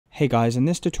Hey guys, in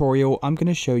this tutorial I'm going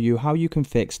to show you how you can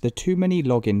fix the too many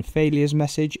login failures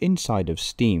message inside of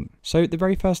Steam. So the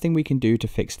very first thing we can do to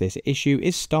fix this issue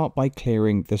is start by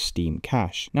clearing the Steam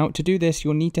cache. Now to do this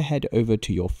you'll need to head over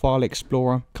to your file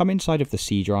explorer, come inside of the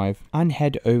C drive and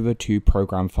head over to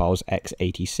program files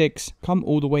x86, come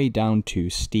all the way down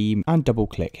to Steam and double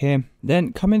click here.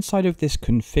 Then come inside of this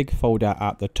config folder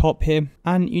at the top here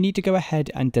and you need to go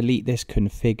ahead and delete this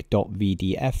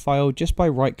config.vdf file just by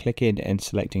right clicking and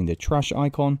selecting the trash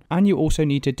icon, and you also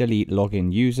need to delete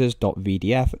login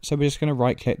users.vdf, so we're just going to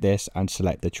right click this and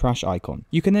select the trash icon.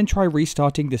 You can then try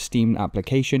restarting the Steam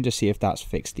application to see if that's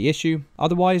fixed the issue.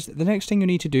 Otherwise, the next thing you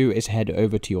need to do is head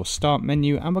over to your start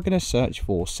menu and we're going to search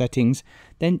for settings,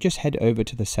 then just head over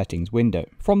to the settings window.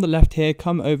 From the left here,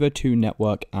 come over to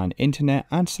network and internet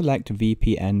and select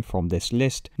VPN from this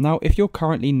list. Now if you're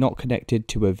currently not connected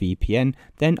to a VPN,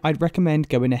 then I'd recommend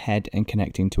going ahead and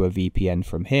connecting to a VPN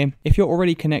from here. If you're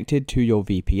already connected to your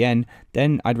VPN,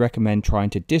 then I'd recommend trying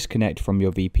to disconnect from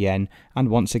your VPN and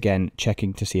once again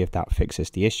checking to see if that fixes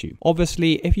the issue.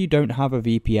 Obviously, if you don't have a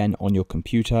VPN on your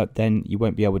computer, then you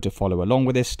won't be able to follow along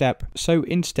with this step. So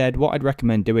instead, what I'd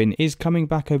recommend doing is coming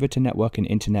back over to network and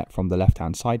internet from the left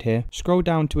hand side here, scroll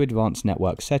down to advanced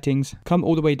network settings, come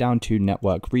all the way down to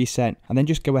network reset, and then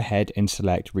just go ahead and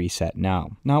select reset now.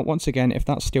 Now once again, if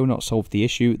that's still not solved the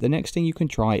issue, the next thing you can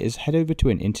try is head over to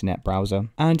an internet browser,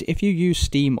 and if you use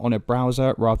Steam on a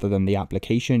browser rather than the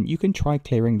application, you can try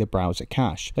clearing the browser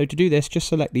cache. So to do this, just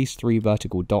select these three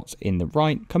vertical dots in the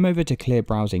right, come over to clear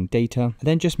browsing data, and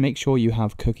then just make sure you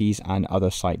have cookies and other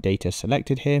site data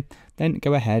selected here, then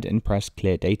go ahead and press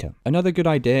clear data. Another good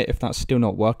idea, if that's still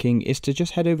not working, is to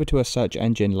just head over to a search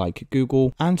engine like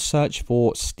Google and search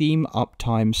for Steam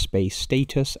uptime space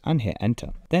status and hit enter.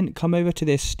 Then come over to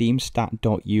this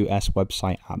steamstat.us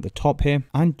website at the top here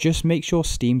and just make sure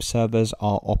Steam servers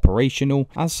are operational,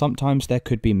 as sometimes there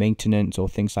could be maintenance or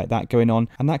things like that going on,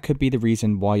 and that could be the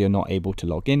reason why you're not able to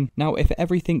log in. Now if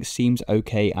everything seems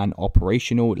okay and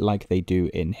operational like they do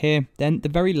in here, then the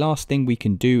very last thing we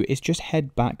can do is just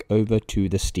head back over to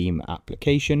the Steam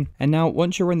application. And now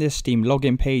once you're on this Steam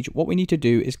login page, what we need to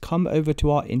do is come over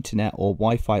to our internet or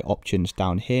Wi-Fi options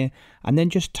down here and then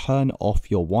just turn off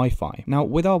your Wi-Fi. Now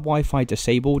with our Wi-Fi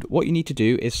disabled, what you need to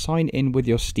do is sign in with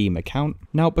your Steam account.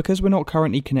 Now because we're not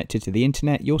currently connected to the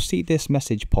internet, you'll see this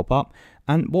message pop up,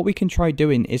 and what we can try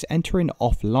doing is enter in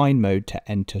offline mode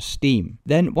to enter Steam.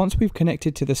 Then once we've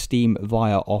connected to the Steam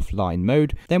via offline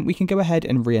mode, then we can go ahead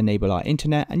and re-enable our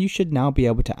internet and you should now be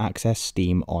able to access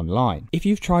Steam online. If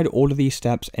you've tried all of these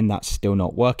steps and that's still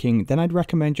not working, then I'd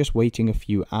recommend just waiting a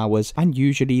few hours and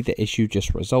usually the issue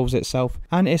just resolves itself,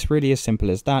 and it's really as simple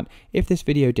as that. If this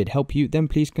video did help you, then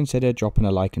please consider dropping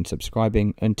a like and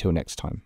subscribing. Until next time.